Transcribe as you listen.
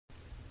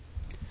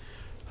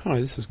Hi,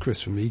 this is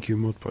Chris from the EQ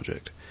Mod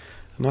Project,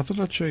 and I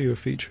thought I'd show you a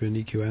feature in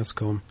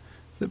EQASCOM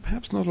that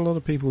perhaps not a lot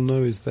of people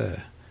know is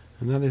there,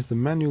 and that is the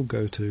manual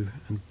goto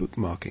and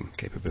bookmarking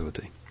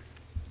capability.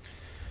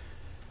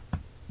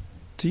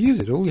 To use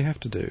it, all you have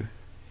to do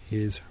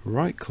is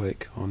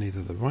right-click on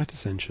either the right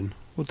ascension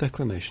or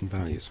declination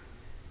values.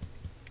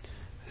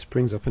 This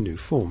brings up a new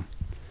form.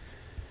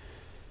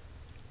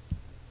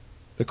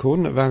 The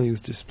coordinate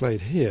values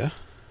displayed here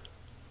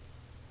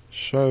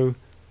show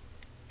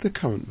the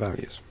current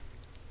values.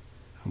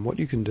 And what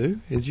you can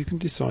do is you can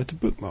decide to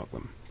bookmark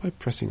them by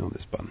pressing on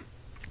this button.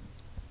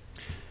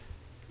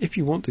 If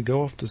you want to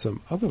go off to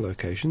some other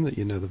location that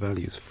you know the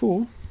values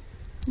for,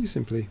 you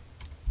simply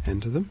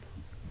enter them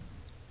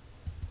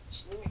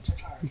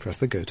and press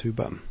the Go To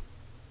button.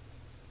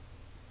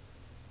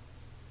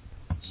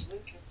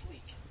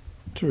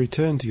 To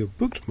return to your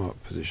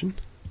bookmark position,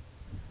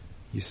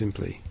 you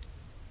simply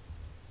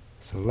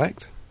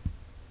select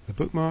the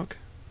bookmark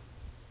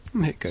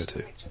and hit Go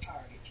To.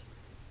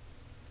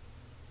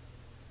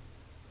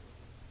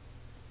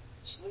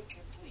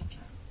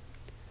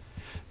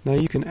 Now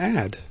you can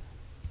add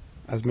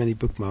as many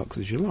bookmarks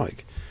as you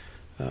like.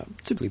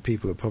 Typically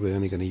people are probably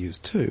only going to use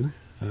 2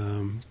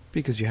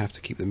 because you have to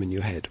keep them in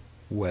your head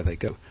where they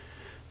go.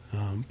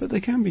 But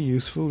they can be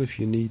useful if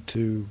you need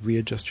to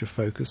readjust your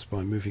focus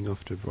by moving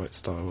off to right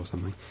style or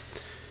something.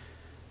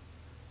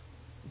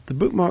 The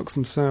bookmarks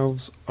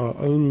themselves are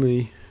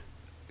only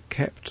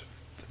kept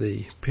for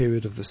the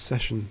period of the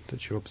session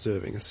that you're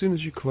observing. As soon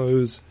as you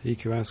close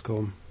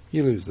EQASCOM,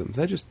 you lose them.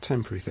 They're just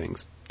temporary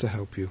things to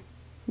help you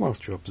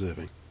whilst you're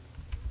observing.